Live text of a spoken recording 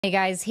Hey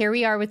guys, here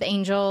we are with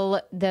Angel,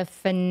 the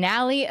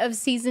finale of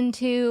season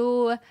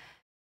 2.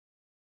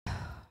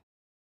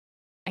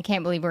 I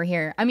can't believe we're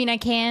here. I mean, I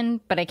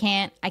can, but I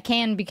can't. I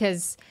can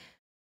because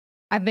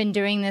I've been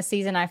doing this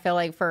season, I feel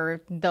like,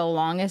 for the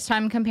longest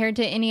time compared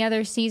to any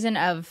other season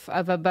of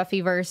a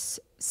Buffyverse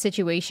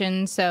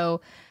situation.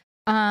 So,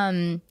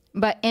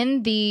 but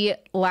in the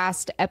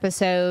last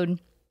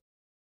episode,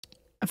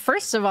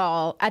 first of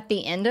all, at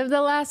the end of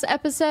the last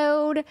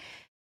episode,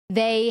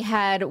 they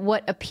had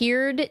what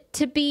appeared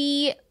to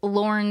be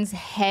Lauren's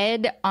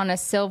head on a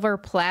silver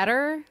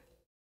platter.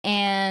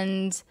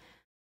 And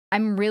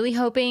I'm really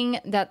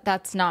hoping that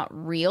that's not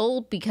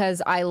real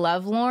because I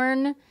love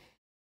Lauren.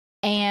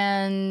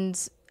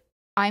 And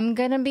I'm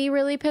going to be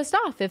really pissed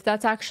off if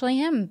that's actually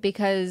him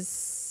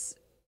because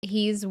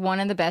he's one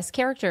of the best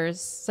characters.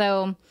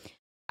 So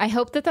I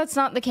hope that that's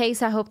not the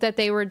case. I hope that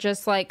they were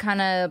just like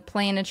kind of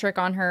playing a trick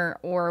on her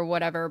or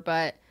whatever.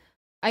 But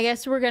I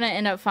guess we're going to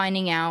end up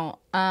finding out.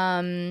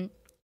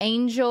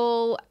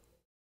 Angel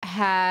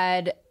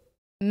had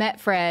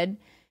met Fred,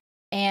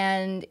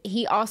 and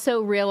he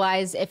also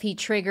realized if he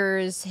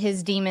triggers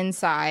his demon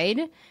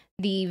side,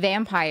 the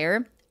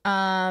vampire,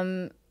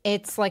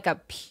 it's like a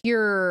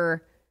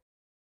pure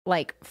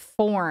like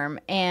form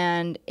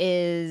and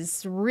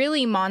is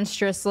really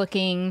monstrous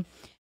looking.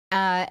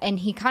 And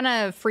he kind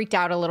of freaked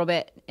out a little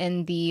bit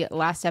in the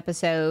last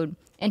episode,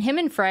 and him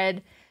and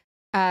Fred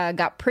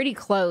got pretty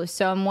close.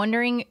 So I'm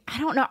wondering, I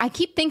don't know. I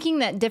keep thinking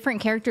that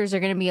different characters are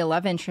going to be a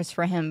love interest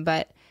for him,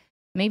 but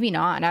maybe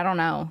not. I don't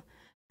know.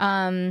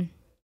 I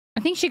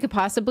think she could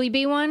possibly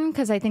be one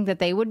because I think that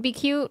they would be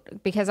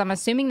cute because I'm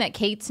assuming that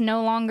Kate's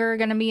no longer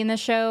going to be in the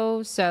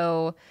show.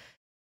 So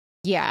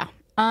yeah.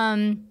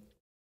 And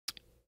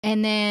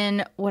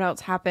then what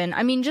else happened?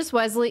 I mean, just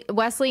Wesley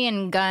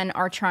and Gunn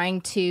are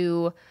trying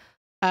to,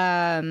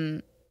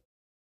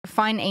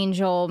 find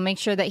Angel, make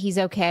sure that he's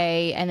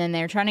okay, and then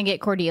they're trying to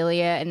get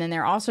Cordelia, and then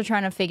they're also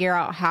trying to figure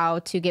out how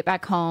to get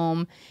back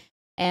home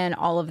and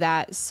all of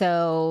that.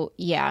 So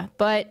yeah,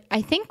 but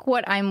I think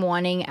what I'm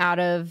wanting out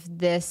of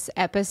this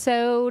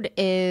episode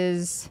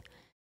is,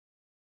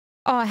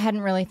 oh, I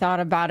hadn't really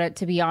thought about it,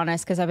 to be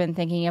honest, because I've been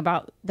thinking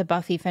about the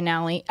Buffy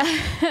finale.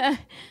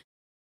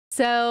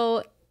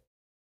 So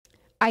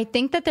I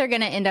think that they're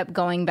going to end up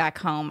going back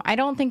home. I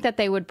don't think that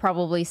they would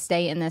probably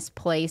stay in this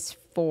place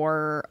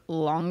for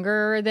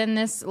longer than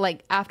this.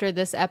 Like after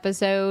this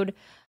episode,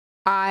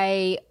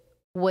 I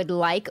would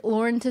like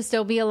Lauren to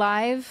still be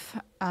alive.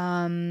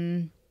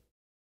 But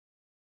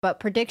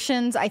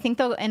predictions, I think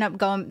they'll end up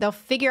going, they'll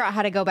figure out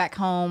how to go back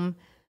home.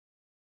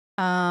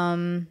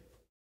 As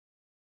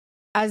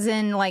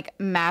in like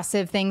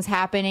massive things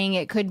happening.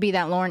 It could be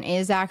that Lauren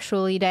is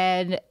actually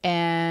dead,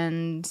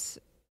 and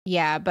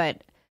yeah,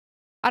 but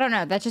I don't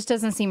know. That just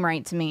doesn't seem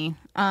right to me.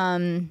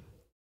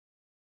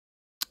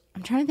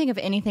 I'm trying to think if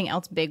anything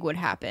else big would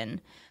happen.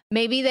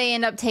 Maybe they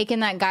end up taking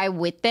that guy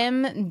with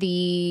them.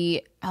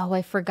 I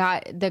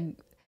forgot, the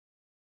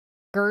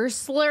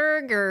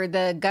Gerslurg or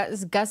the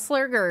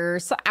Gusslurg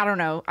or I don't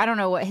know. I don't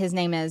know what his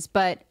name is,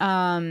 but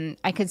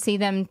I could see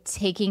them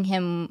taking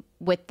him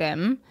with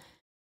them.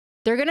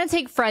 They're going to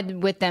take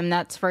Fred with them.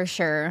 That's for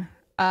sure.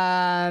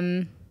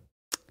 But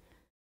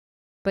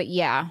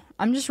yeah,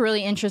 I'm just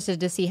really interested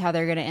to see how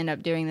they're going to end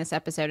up doing this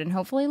episode, and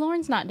hopefully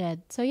Lauren's not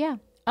dead. So yeah.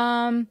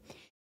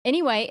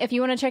 Anyway, if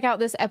you want to check out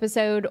this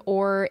episode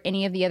or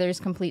any of the others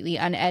completely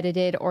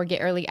unedited or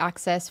get early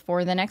access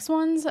for the next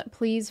ones,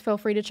 please feel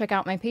free to check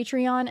out my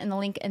Patreon and the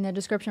link in the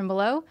description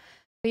below.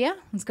 But yeah,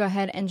 let's go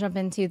ahead and jump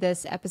into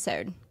this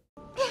episode.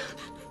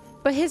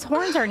 But his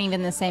horns aren't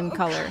even the same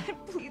color.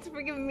 God, please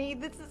forgive me.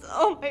 This is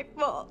all my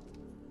fault.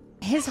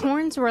 His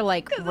horns were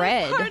like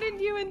red. I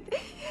pardoned you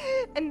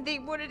and they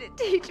wanted to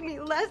teach me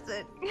a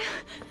lesson.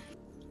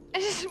 I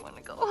just want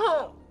to go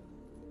home.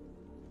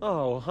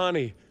 Oh,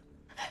 honey.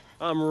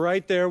 I'm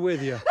right there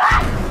with you.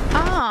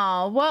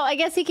 Oh, well, I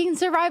guess he can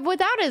survive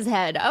without his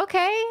head.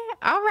 Okay,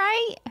 all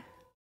right.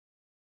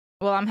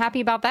 Well, I'm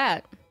happy about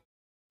that.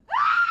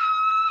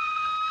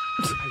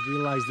 I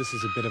realize this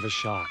is a bit of a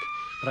shock,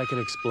 but I can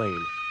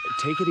explain.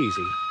 Take it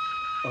easy.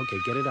 Okay,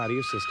 get it out of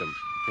your system.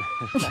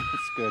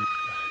 That's good.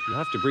 You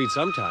have to breathe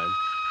sometime.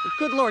 But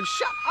good Lord,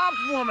 shut up,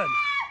 woman!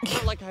 It's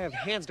not like I have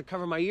hands to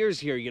cover my ears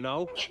here, you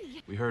know?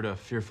 We heard a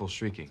fearful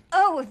shrieking.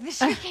 Oh, the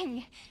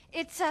shrieking.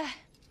 It's,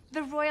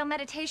 the royal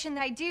meditation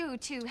that I do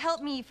to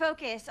help me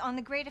focus on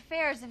the great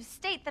affairs of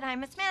state that I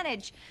must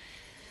manage.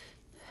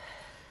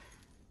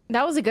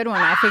 That was a good one.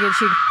 I figured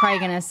she'd probably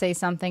gonna say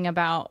something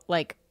about,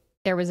 like,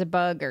 there was a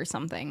bug or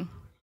something.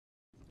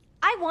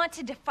 I want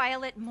to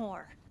defile it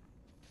more.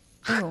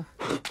 Oh.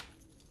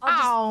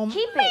 I'll just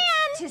keep it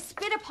to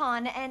spit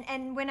upon,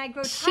 and when I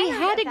grow tired She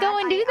had to go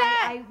and do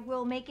that? I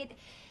will make it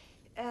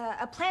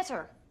a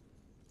planter.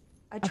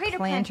 A traitor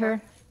planter?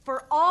 planter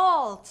for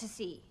all to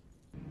see.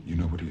 You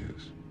know what he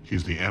is?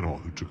 He's the animal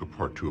who took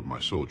apart 2 of my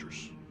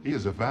soldiers. He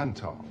is a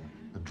Vantal,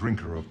 a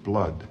drinker of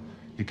blood.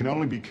 He can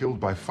only be killed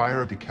by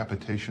fire,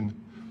 decapitation,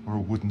 or a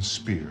wooden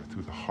spear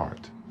through the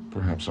heart.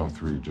 Perhaps all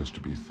 3, just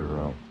to be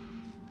thorough.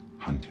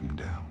 Hunt him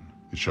down.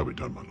 It shall be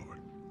done, my lord.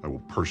 I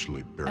will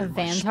personally bury A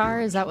my Vantar?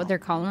 spirit. Is that what they're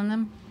calling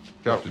them?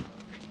 Captain,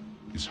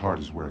 his heart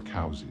is where a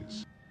cow's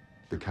is.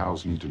 The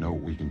cows need to know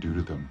what we can do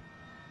to them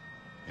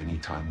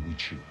anytime we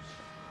choose.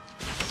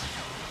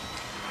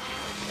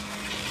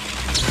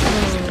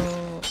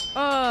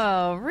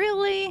 Oh,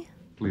 really?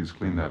 Please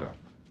clean that up.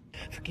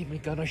 Forgive me,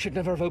 Gunn. I should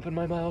never have opened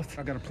my mouth.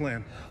 I got a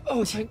plan.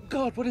 Oh, thank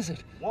God. What is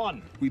it?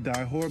 One. We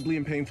die horribly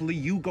and painfully.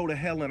 You go to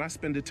hell, and I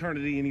spend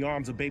eternity in the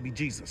arms of baby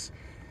Jesus.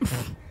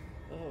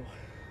 Oh.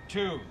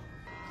 2,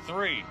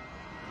 3.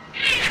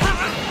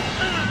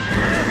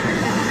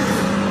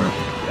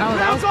 Oh,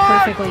 that was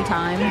perfectly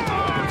timed.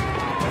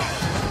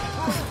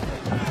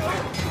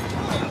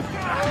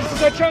 This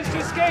is our chance to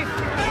escape.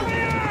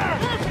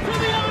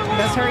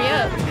 Let's hurry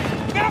up.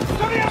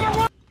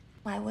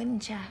 Why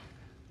wouldn't you?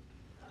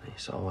 You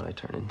saw what I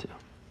turned into.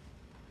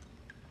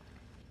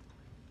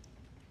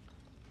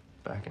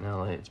 Back in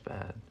LA, it's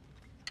bad.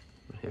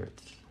 But here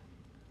it's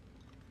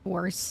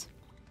Worse.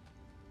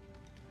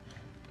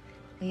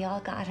 We all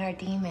got our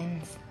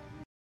demons.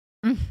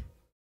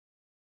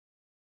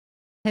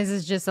 His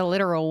is just a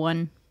literal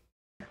one.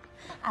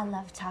 I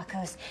love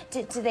tacos.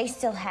 Do they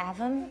still have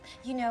them?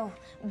 You know,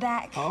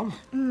 back... Yeah,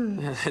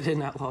 they did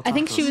not love I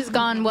think she was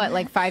gone, what,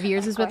 like 5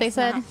 years is what they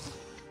said? Not.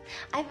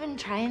 I've been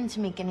trying to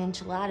make an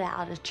enchilada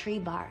out of tree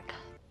bark.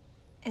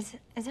 Is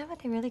that what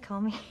they really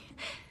call me?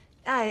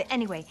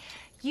 Anyway,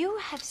 you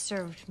have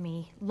served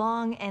me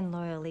long and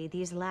loyally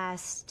these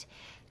last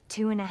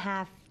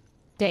 2.5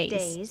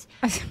 days.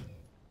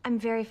 I'm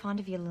very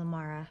fond of you,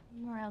 Lamara.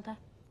 Merelda.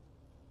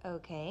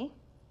 Okay.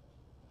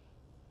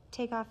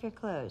 Take off your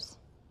clothes.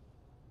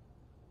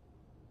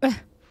 Lorne.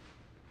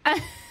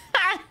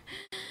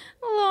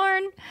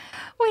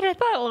 Wait, I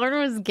thought Lorne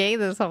was gay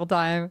this whole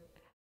time.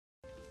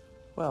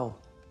 Well,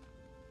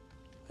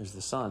 there's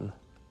the sun.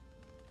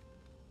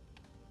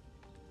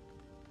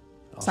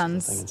 Also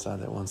Sons. the thing inside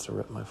that wants to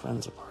rip my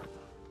friends apart.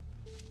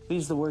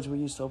 These are the words we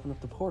used to open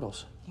up the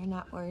portals. They're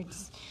not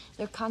words.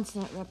 They're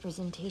consonant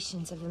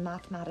representations of a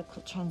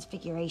mathematical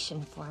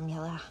transfiguration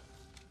formula.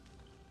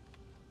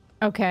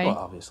 Okay. Well,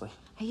 obviously.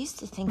 I used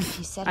to think if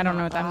you said I it don't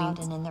know out what that loud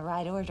means. and in the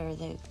right order,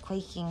 the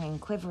quaking and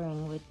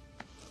quivering would...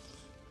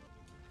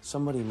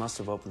 Somebody must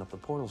have opened up the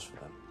portals for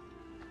them.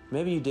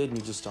 Maybe you did and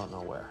you just don't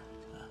know where.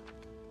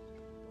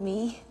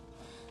 Me?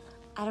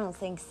 I don't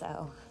think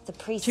so. The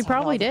priest She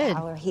probably did.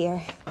 Power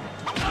here.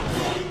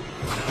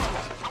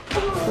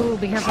 Ooh,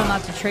 be careful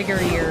not to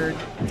trigger your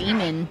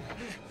demon.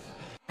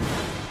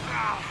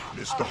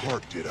 Missed the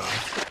heart, did I?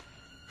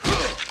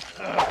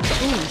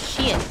 Ooh,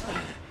 shit.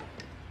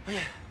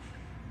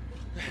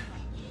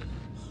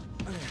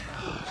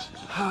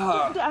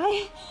 Don't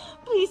die.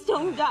 Please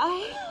don't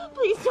die.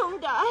 Please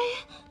don't die.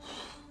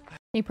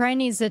 He probably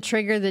needs to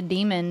trigger the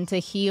demon to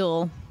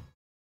heal.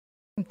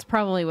 It's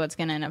probably what's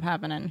gonna end up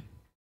happening.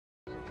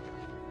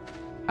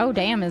 Oh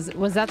damn,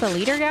 was that the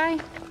leader guy?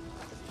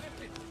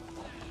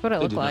 What it They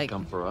looked did like. not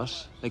come for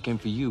us. They came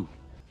for you.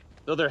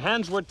 Though their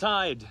hands were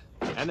tied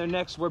and their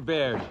necks were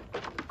bared,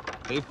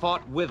 they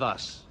fought with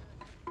us.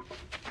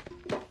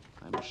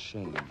 I'm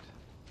ashamed.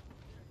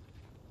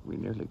 We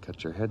nearly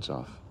cut your heads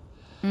off.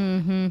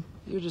 Mm-hmm.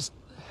 You're just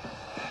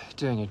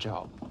doing your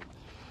job.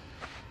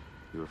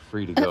 You were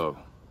free to go.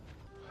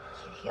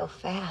 You heal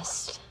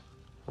fast,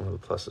 One of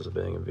the pluses of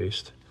being a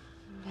beast.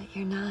 but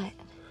you're not.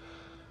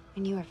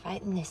 When you were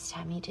fighting this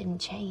time, you didn't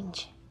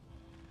change.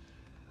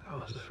 I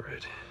was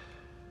afraid.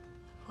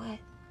 What?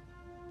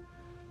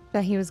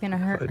 That he was gonna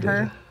If I hurt did,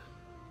 her.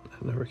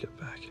 I'd never get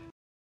back.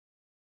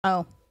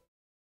 Oh.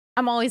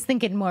 I'm always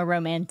thinking more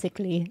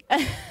romantically.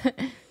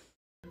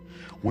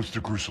 Once the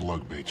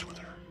Grusalug mates with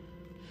her,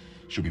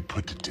 she'll be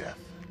put to death,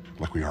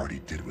 like we already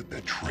did with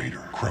that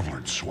traitor,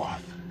 Krevler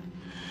Swath.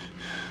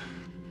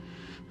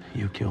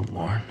 You killed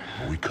Lorne.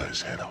 We cut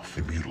his head off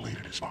and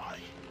mutilated his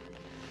body.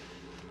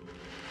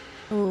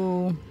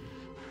 Ooh.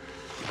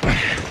 I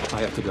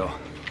have to go.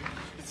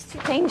 It's too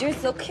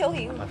dangerous. They'll kill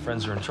you. My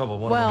friends are in trouble.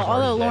 One Well, of them is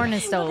although already Lorne dead.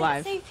 is still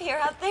alive. It's safe here.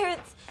 Out there,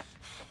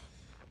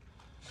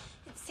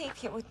 it's safe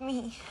here with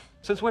me.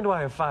 Since when do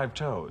I have 5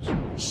 toes?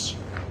 Shh.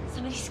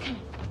 Somebody's coming.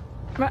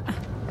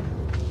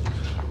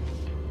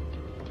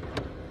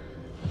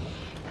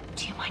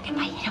 Do you mind if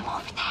I hit him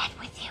over the head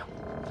with you?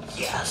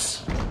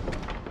 Yes.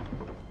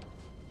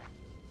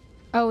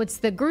 Oh, it's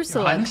the Your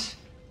Grusalug. Highness?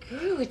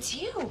 Gru, it's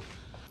you.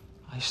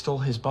 I stole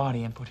his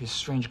body and put his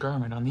strange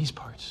garment on these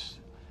parts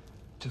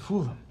to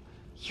fool them.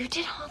 You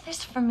did all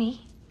this for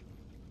me?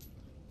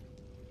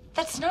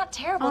 That's not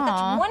terrible. Aw.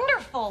 That's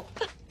wonderful.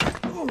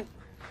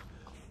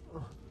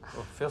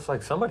 Well, feels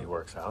like somebody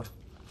works out.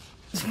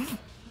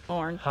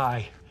 Lorne.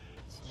 Hi.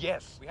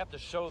 Yes, we have to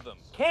show them.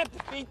 Can't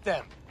defeat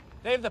them.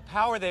 They have the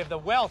power, they have the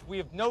wealth, we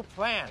have no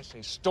plan. I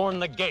say storm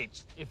the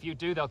gates. If you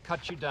do, they'll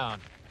cut you down.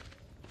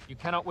 You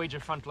cannot wage a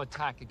frontal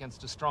attack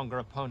against a stronger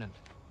opponent.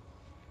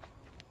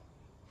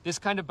 This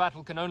kind of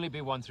battle can only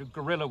be won through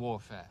guerrilla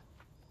warfare,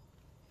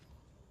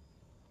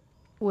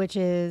 Which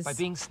is by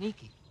being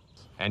sneaky.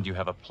 And you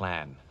have a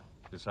plan.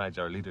 Besides,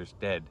 our leader's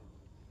dead.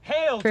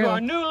 Hail True. to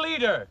our new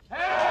leader!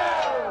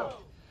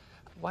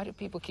 Why do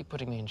people keep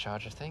putting me in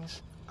charge of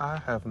things? I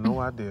have no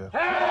idea.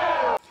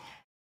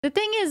 The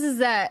thing is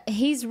that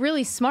he's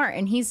really smart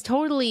and he's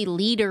totally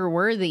leader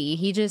worthy.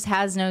 He just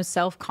has no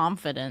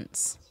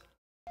self-confidence.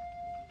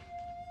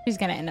 She's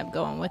gonna end up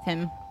going with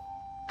him.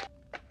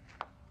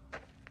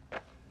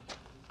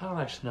 I don't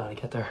actually know how to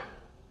get there.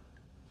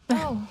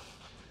 Oh,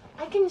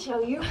 I can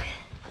show you.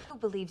 Who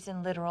believes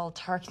in literal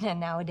Tarkna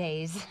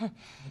nowadays?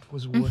 It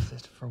was worth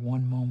it for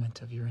one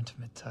moment of your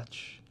intimate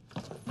touch.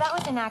 That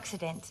was an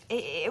accident.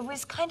 It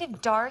was kind of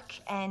dark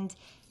and...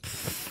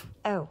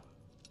 Oh,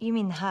 you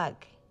mean the hug?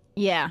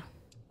 Yeah.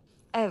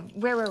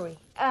 Where were we?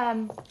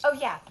 Oh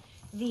yeah.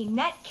 The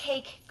net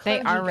cake They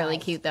clergy are really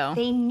guys. cute, though.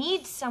 They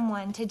need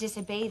someone to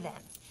disobey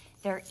them.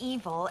 They're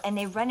evil, and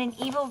they run an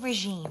evil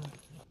regime.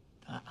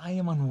 I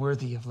am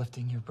unworthy of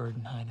lifting your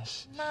burden,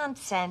 Highness.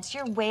 Nonsense.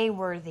 You're way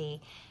worthy.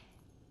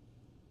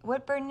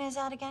 What burden is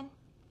that again?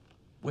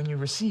 When you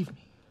receive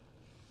me,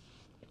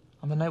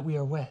 on the night we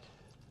are wed.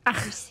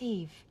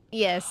 Receive.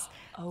 Yes.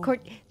 Oh.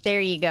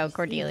 There you go,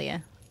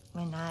 Cordelia.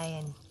 When I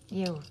and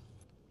you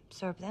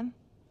serve them?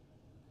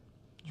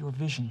 Your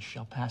vision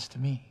shall pass to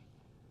me.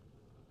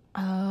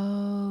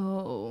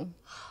 Oh.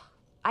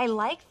 I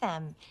like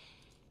them.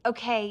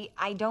 Okay,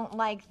 I don't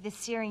like the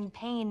searing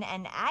pain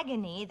and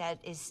agony that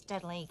is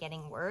steadily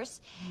getting worse.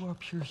 You are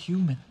pure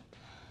human.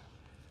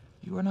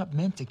 You are not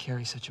meant to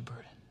carry such a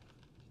burden.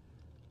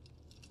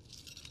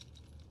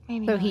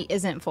 Maybe So not. he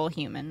isn't full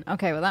human.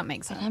 Okay, well that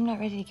makes sense. But I'm not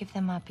ready to give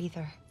them up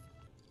either.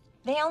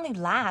 They only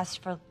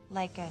last for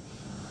like a...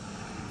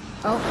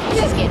 Oh,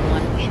 she's getting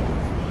one.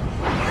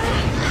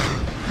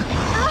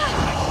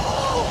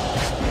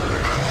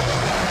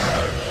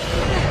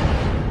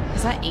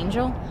 Is that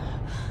Angel?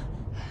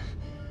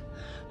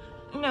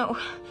 No.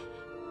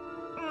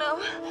 No.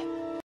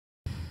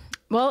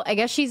 Well, I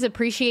guess she's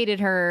appreciated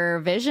her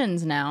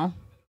visions now.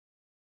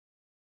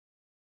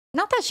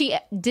 Not that she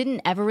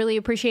didn't ever really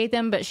appreciate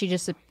them, but she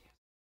just,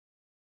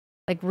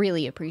 like,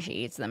 really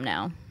appreciates them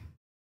now.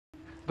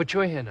 But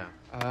you're here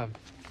now.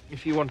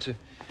 If you want to...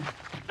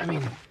 I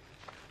mean...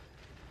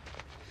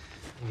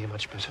 You're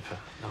much better for...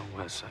 No,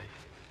 Wes,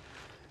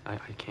 I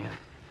can't.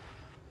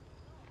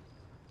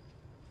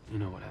 You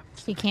know what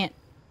happens. He can't,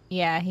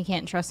 yeah, he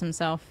can't trust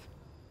himself.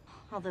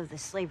 Although the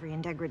slavery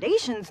and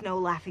degradation's no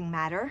laughing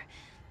matter.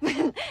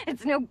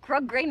 It's no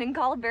Krug grain and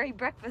coluberry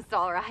breakfast,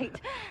 all right.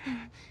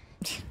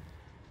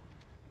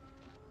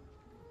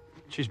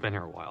 She's been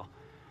here a while.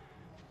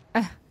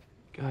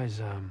 Guys,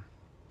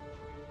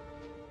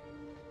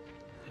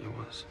 it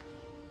was.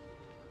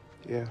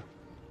 Yeah.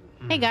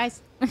 Hey,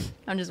 guys.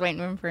 I'm just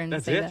waiting for him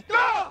That's to say it?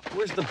 that.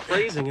 Where's the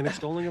praising and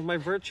extolling of my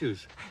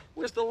virtues?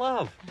 Where's the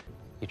love?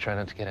 You try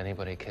not to get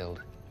anybody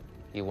killed.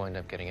 You wind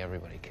up getting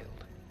everybody killed.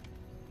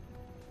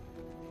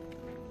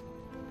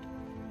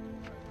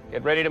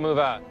 Get ready to move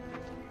out.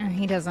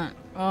 He doesn't.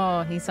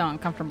 Oh, he's so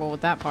uncomfortable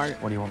with that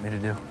part. What do you want me to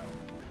do?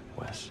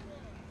 Wes,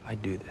 I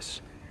do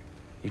this.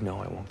 You know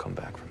I won't come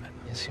back from it.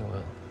 Yes, you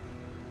will.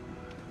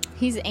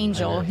 He's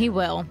Angel. He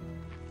will.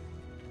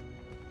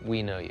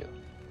 We know you.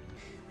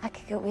 I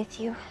could go with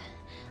you.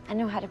 I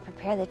know how to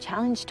prepare the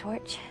challenge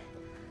torch.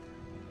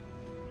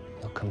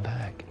 They'll come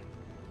back.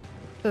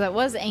 So that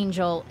was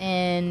Angel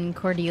in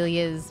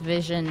Cordelia's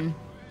vision.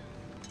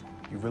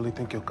 You really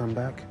think he'll come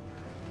back?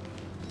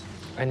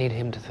 I need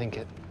him to think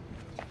it.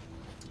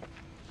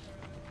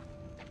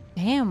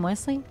 Damn,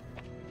 Wesley.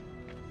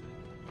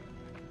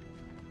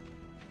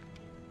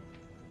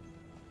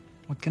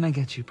 What can I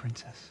get you,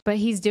 princess? But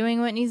he's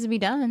doing what needs to be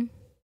done.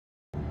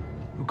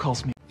 Who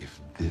calls me? If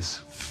this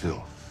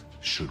filth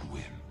should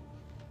win,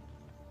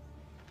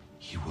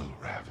 he will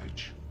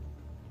ravage,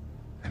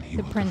 and he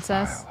The will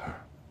princess. defile her.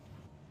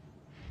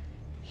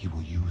 He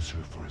will use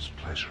her for his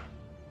pleasure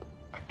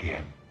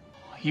again.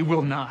 He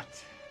will not.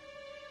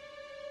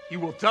 He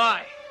will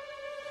die.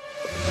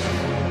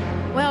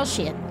 Well,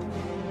 shit.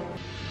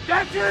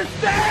 Get to the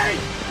stage!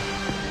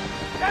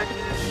 Get to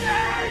the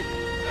stage!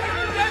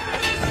 Get to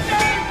the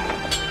stage!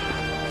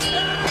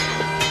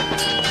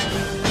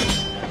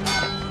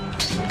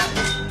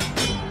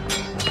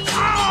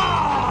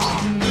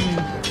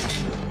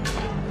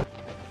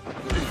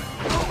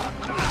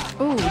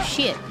 Oh,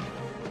 shit.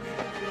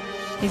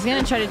 He's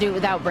gonna try to do it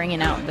without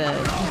bringing out the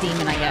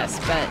demon, I guess,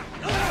 but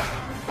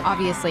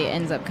obviously it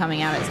ends up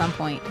coming out at some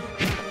point.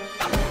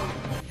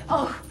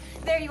 Oh,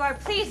 there you are.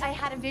 Please, I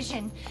had a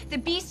vision. The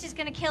beast is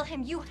gonna kill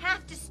him. You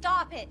have to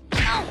stop it.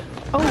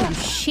 Oh,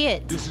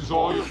 shit. This is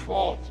all your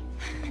fault.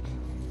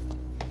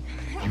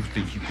 You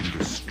think you can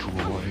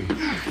destroy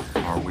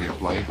our way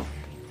of life?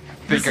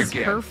 This is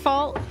her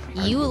fault?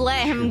 You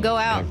let him go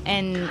out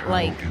and,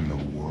 like,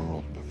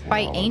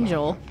 fight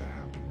Angel.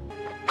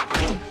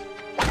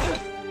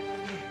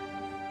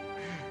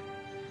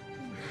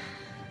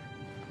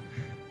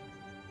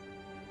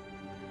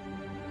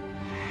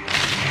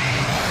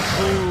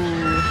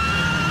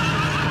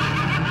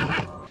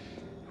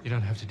 You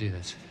don't have to do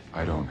this.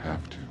 I don't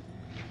have to.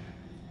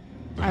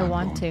 But I I'm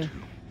want going to.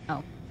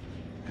 Oh.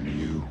 And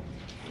you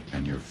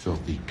and your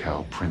filthy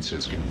cow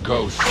princess can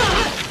go.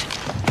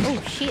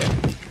 Oh, shit.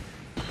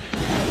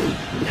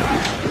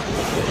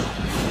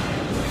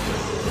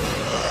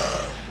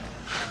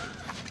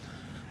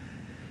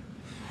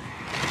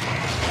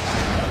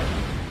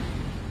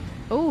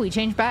 Oh, he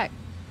changed back.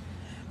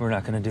 We're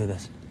not gonna do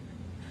this.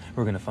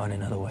 We're gonna find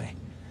another way.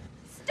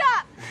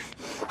 Stop!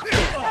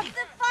 Stop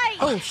the fight!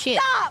 Oh, shit.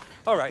 Stop!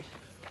 All right.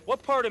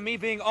 What part of me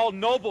being all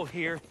noble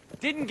here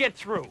didn't get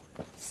through?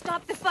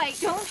 Stop the fight.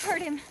 Don't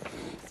hurt him.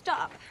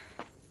 Stop.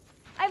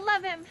 I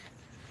love him.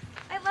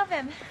 I love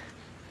him.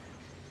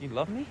 You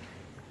love me?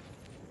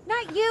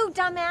 Not you,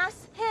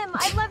 dumbass. Him.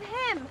 I love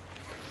him.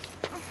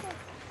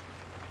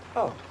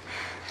 Oh.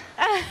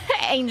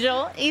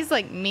 Angel, he's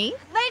like, me?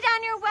 Lay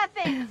down your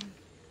weapon.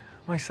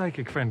 My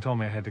psychic friend told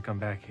me I had to come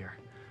back here.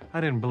 I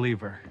didn't believe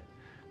her.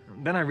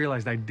 Then I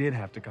realized I did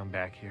have to come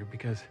back here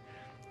because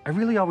I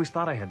really always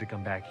thought I had to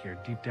come back here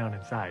deep down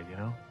inside, you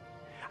know?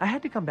 I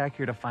had to come back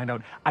here to find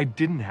out I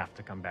didn't have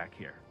to come back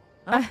here.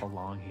 I don't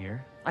belong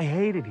here. I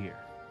hate it here.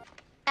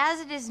 As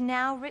it is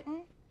now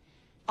written,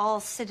 all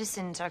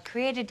citizens are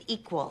created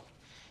equal.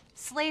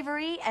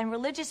 Slavery and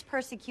religious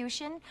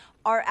persecution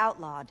are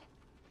outlawed.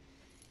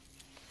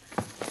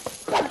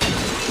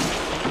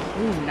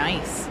 Ooh,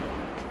 nice.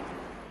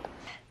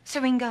 So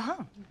we can go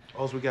home.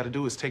 All we got to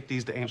do is take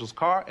these to Angel's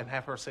car and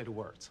have her say the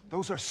words.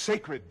 Those are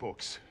sacred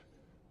books,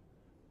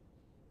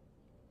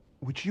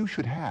 which you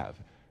should have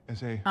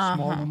as a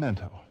small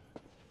memento.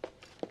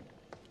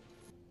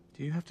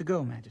 Do you have to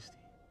go, Majesty?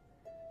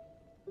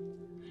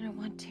 I don't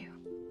want to.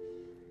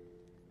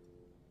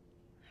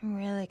 I'm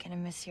really gonna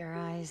miss your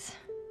eyes.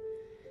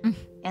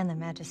 And the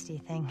Majesty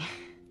thing.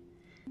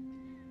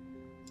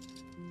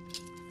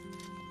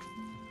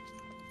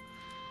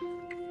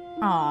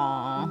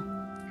 Aww.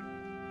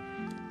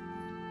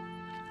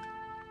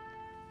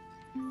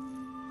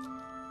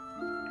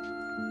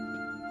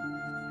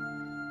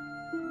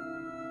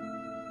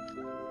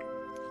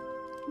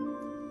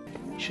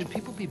 Should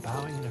people be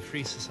bowing in a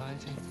free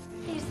society?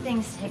 These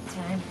things take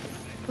time.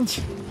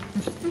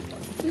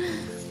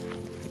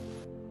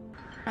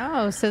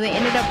 Oh, so they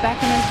ended up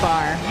back in his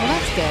bar. Well,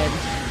 that's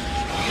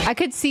good. I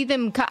could see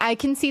them. I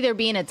can see there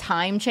being a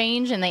time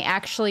change, and they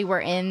actually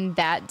were in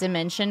that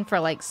dimension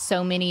for like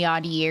so many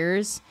odd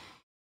years,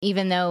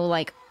 even though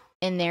like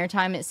in their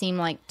time it seemed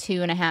like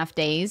 2.5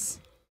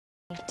 days.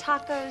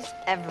 Tacos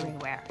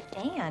everywhere.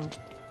 And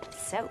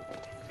soap.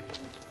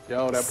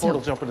 Yo, that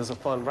portal jumping is a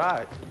fun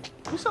ride.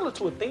 We sell it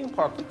to a theme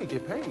park, we could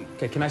get paid.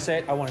 Okay, can I say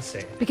it? I want to say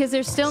it. Because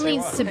there still Say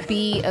needs what? to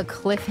be a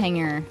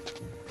cliffhanger.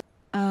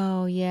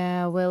 Oh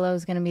yeah,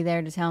 Willow's gonna be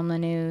there to tell him the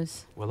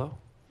news. Willow?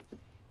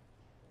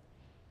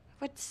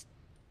 What's...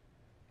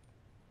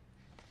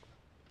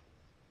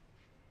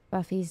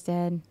 Buffy's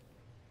dead.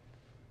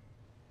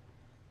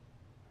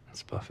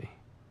 It's Buffy.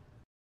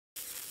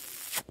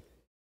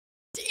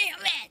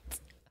 Damn it!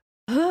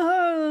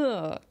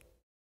 Oh.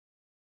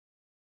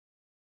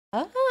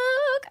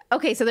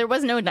 Okay, so there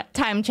was no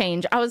time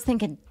change. I was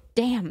thinking,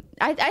 damn.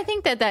 I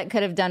think that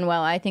could have done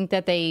well. I think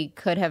that they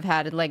could have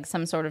had like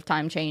some sort of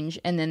time change,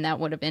 and then that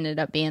would have ended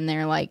up being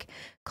their like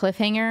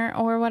cliffhanger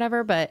or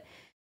whatever. But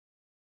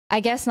I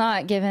guess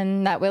not,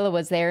 given that Willow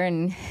was there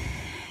and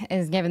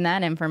is given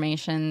that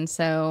information.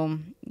 So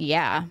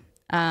yeah.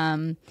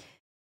 But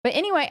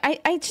anyway, I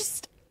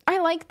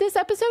like this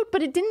episode,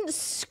 but it didn't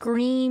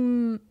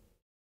scream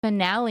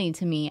finale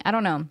to me. I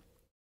don't know.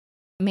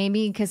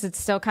 Maybe because it's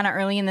still kind of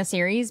early in the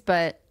series,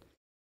 but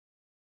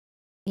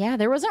yeah,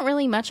 there wasn't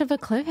really much of a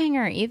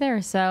cliffhanger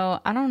either. So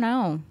I don't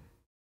know.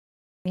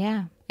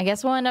 Yeah, I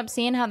guess we'll end up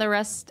seeing how the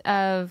rest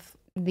of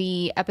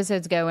the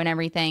episodes go and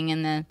everything.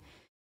 And then,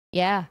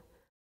 yeah.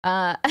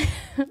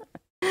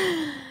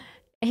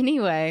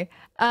 Anyway,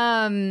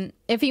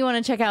 if you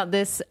want to check out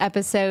this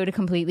episode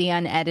completely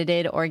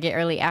unedited or get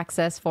early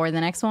access for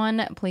the next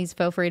one, please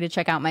feel free to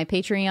check out my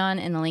Patreon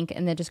in the link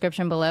in the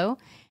description below.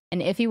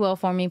 And if you will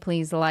for me,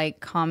 please like,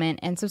 comment,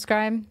 and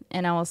subscribe.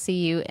 And I will see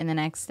you in the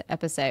next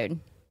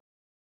episode.